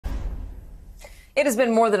It has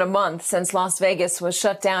been more than a month since Las Vegas was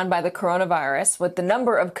shut down by the coronavirus, with the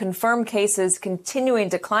number of confirmed cases continuing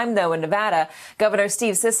to climb, though, in Nevada. Governor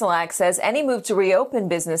Steve Sisolak says any move to reopen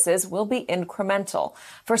businesses will be incremental.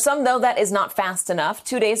 For some, though, that is not fast enough.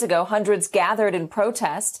 2 days ago, hundreds gathered in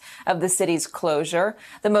protest of the city's closure.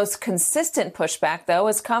 The most consistent pushback, though,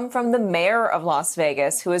 has come from the mayor of Las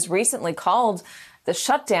Vegas, who has recently called the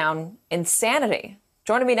shutdown insanity.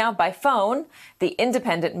 Joining me now by phone, the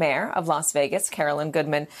independent mayor of Las Vegas, Carolyn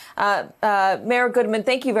Goodman. Mayor Goodman,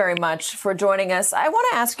 thank you very much for joining us. I want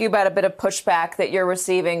to ask you about a bit of pushback that you're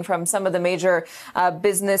receiving from some of the major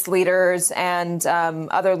business leaders and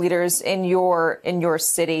other leaders in your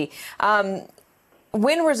city.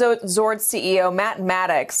 Wynn Resort CEO Matt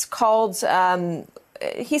Maddox called.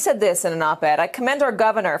 He said this in an op-ed: "I commend our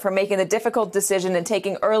governor for making the difficult decision and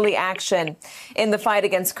taking early action in the fight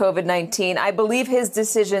against COVID-19. I believe his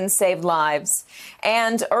decision saved lives."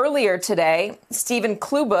 And earlier today, Stephen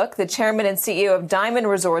Klubuk, the chairman and CEO of Diamond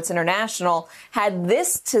Resorts International, had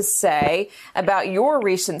this to say about your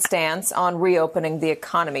recent stance on reopening the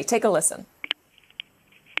economy. Take a listen.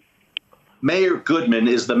 Mayor Goodman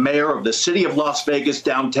is the mayor of the city of Las Vegas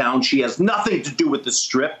downtown. She has nothing to do with the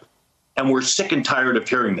Strip. And we're sick and tired of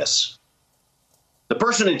hearing this. The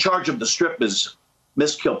person in charge of the Strip is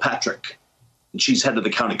Miss Kilpatrick, and she's head of the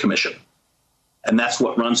county commission. And that's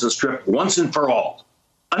what runs the Strip once and for all.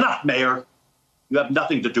 Enough, Mayor. You have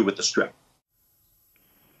nothing to do with the Strip.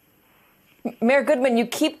 Mayor Goodman, you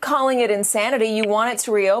keep calling it insanity. You want it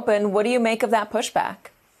to reopen. What do you make of that pushback?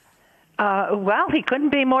 Well, he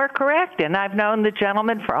couldn't be more correct, and I've known the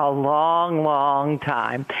gentleman for a long, long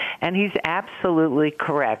time, and he's absolutely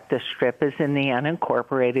correct. The Strip is in the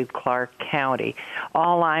unincorporated Clark County.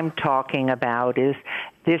 All I'm talking about is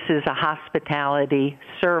this is a hospitality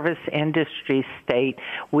service industry state.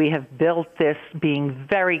 We have built this being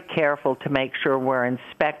very careful to make sure we're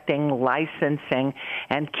inspecting, licensing,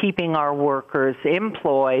 and keeping our workers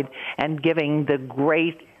employed and giving the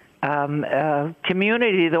great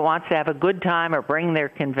community that wants to have a good time or bring their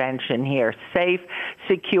convention here safe,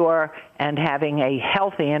 secure, and having a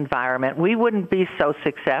healthy environment. We wouldn't be so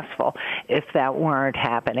successful if that weren't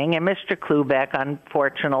happening. And Mr. Klubuk,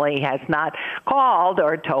 unfortunately, has not called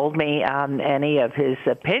or told me any of his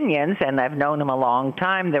opinions, and I've known him a long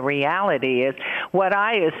time. The reality is, what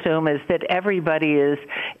I assume is that everybody is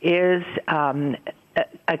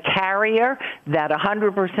a carrier, that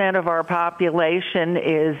 100% of our population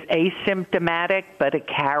is asymptomatic but a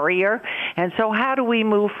carrier. And so how do we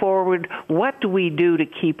move forward? What do we do to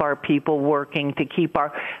keep our people working, to keep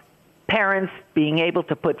our parents being able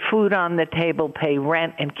to put food on the table, pay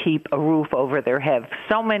rent, and keep a roof over their head?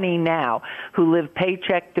 So many now who live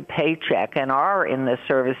paycheck to paycheck and are in the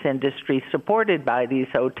service industry supported by these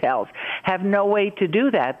hotels have no way to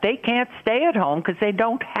do that. They can't stay at home because they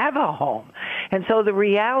don't have a home. And so the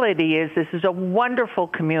reality is this is a wonderful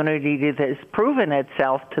community that has proven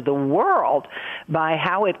itself to the world by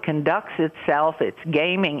how it conducts itself, its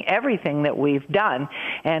gaming, everything that we've done.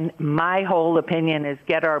 And my whole opinion is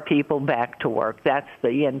get our people back to work. That's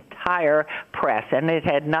the entire press. And it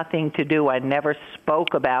had nothing to do, I never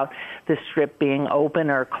spoke about the Strip being open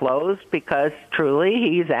or closed because truly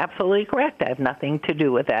he's absolutely correct. I have nothing to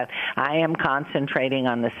do with that. I am concentrating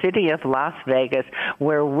on the city of Las Vegas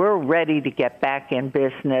where we're ready to get back in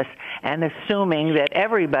business and assuming that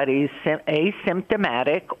everybody's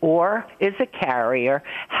asymptomatic or is a carrier.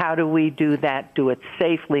 How do we do that, do it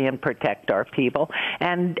safely and protect our people?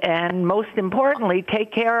 And most importantly,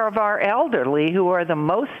 take care of our elderly who are the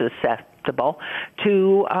most susceptible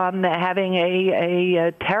to having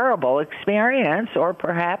a terrible experience or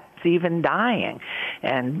perhaps even dying.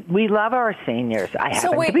 And we love our seniors. I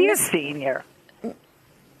happen to be a senior.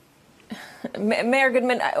 Mayor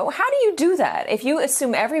Goodman, how do you do that? If you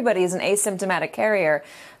assume everybody is an asymptomatic carrier,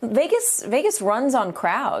 Vegas runs on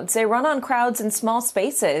crowds. They run on crowds in small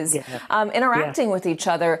spaces, interacting with each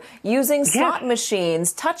other, using slot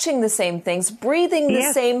machines, touching the same things, breathing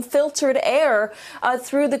the same filtered air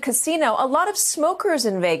through the casino. A lot of smokers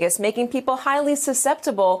in Vegas, making people highly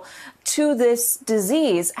susceptible to this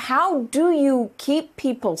disease. How do you keep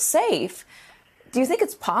people safe? Do you think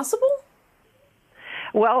it's possible?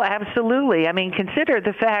 Well, absolutely. I mean, consider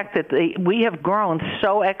the fact that we have grown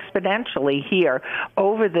so exponentially here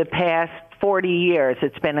over the past 40 years.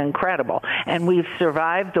 It's been incredible. And we've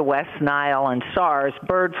survived the West Nile and SARS,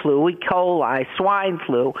 bird flu, E. coli, swine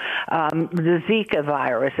flu, the Zika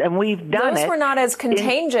virus, and we've done it. Those were not as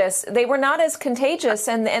contagious. They were not as contagious,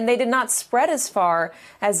 and they did not spread as far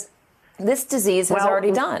as this disease has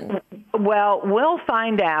already done. Well, we'll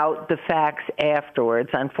find out the facts afterwards.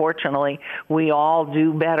 Unfortunately, we all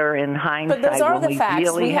do better in hindsight. But those are when the facts.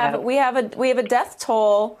 Really we have a death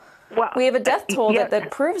toll. Well, we have a death toll yeah.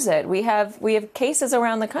 that proves it. We have cases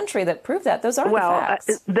around the country that prove that. Those are the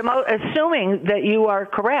facts. Assuming that you are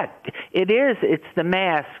correct, it's the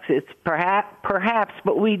masks. It's perhaps,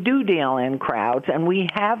 but we do deal in crowds, and we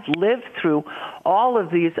have lived through all of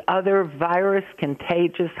these other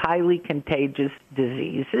highly contagious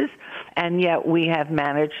diseases, and yet we have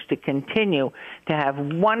managed to continue to have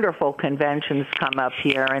wonderful conventions come up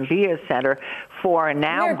here and be a center for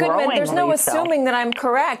now growing. Goodman, there's no assuming that I'm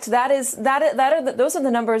correct. Those are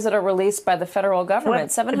the numbers that are released by the federal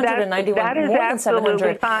government. 791, more than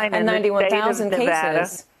 791,000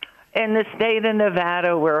 cases. In the state of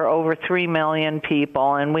Nevada, we're over 3 million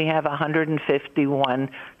people, and we have 151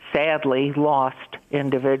 sadly lost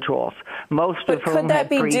individuals, most of whom could that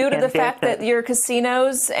be due to the pre-conditioned. fact that your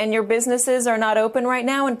casinos and your businesses are not open right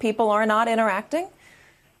now and people are not interacting?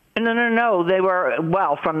 No. They were,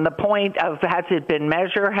 from the point of has it been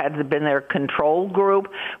measured, has it been their control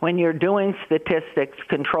group? When you're doing statistics,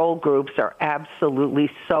 control groups are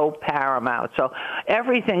absolutely so paramount. So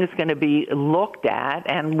everything is going to be looked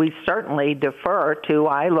at, and we certainly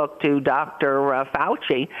I look to Dr.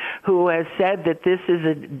 Fauci, who has said that this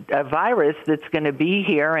is a virus that's going to be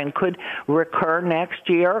here and could recur next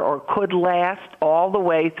year or could last all the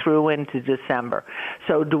way through into December.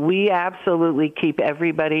 So do we absolutely keep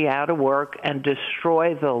everybody out of work and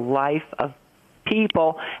destroy the life of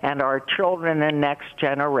people and our children and next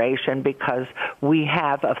generation because we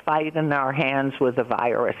have a fight in our hands with the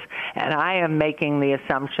virus? And I am making the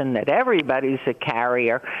assumption that everybody's a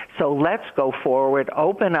carrier. So let's go forward,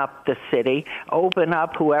 open up the city, open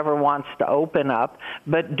up whoever wants to open up,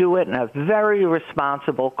 but do it in a very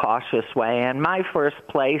responsible, cautious way. And my first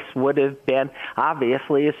place would have been,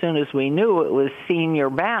 obviously, as soon as we knew it was senior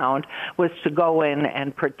bound, was to go in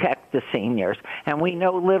and protect the seniors. And we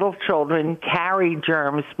know little children carry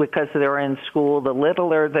germs because they're in school. The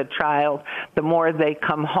littler the child, the more they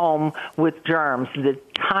come home with germs. The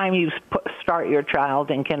time you start your child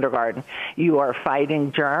in kindergarten, you are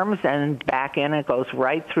fighting germs, and back in it goes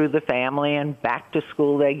right through the family, and back to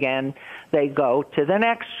school they go to the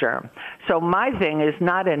next germ. So my thing is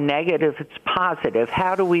not a negative, it's positive.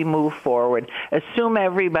 How do we move forward? Assume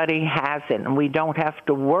everybody has it, and we don't have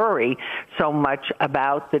to worry so much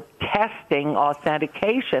about the testing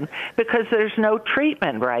authentication because there's no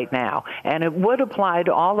treatment right now. And it would apply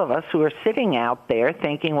to all of us who are sitting out there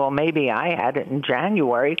thinking, well, maybe I had it in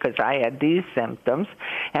January because I had these symptoms.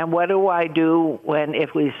 And what do I do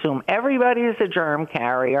if we assume everybody is a germ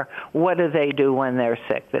carrier? What do they do when they're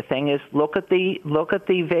sick? The thing is, look at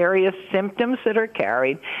the various symptoms that are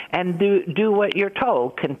carried and do what you're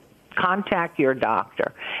told. Contact your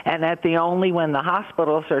doctor. And when the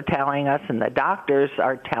hospitals are telling us and the doctors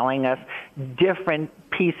are telling us different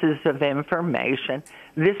pieces of information,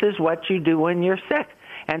 this is what you do when you're sick.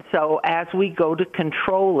 And so as we go to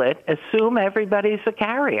control it, assume everybody's a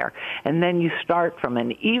carrier. And then you start from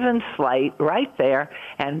an even slate right there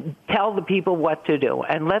and tell the people what to do.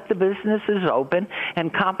 And let the businesses open,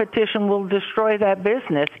 and competition will destroy that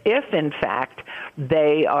business if, in fact,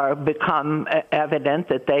 they become evident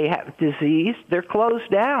that they have disease. They're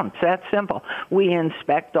closed down. It's that simple. We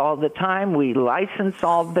inspect all the time. We license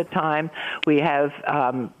all the time. We have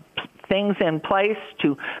things in place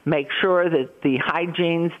to make sure that the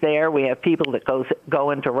hygiene's there. We have people that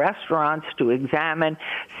go into restaurants to examine,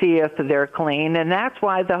 see if they're clean, and that's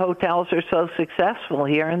why the hotels are so successful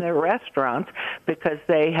here in their restaurants, because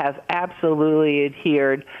they have absolutely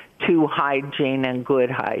adhered to hygiene and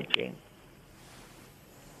good hygiene.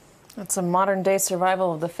 That's a modern-day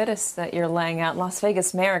survival of the fittest that you're laying out. Las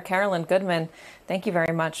Vegas Mayor Carolyn Goodman, thank you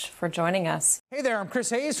very much for joining us. Hey there, I'm Chris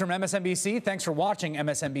Hayes from MSNBC. Thanks for watching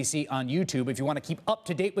MSNBC on YouTube. If you want to keep up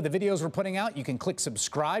to date with the videos we're putting out, you can click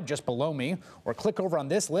subscribe just below me, or click over on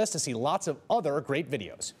this list to see lots of other great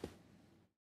videos.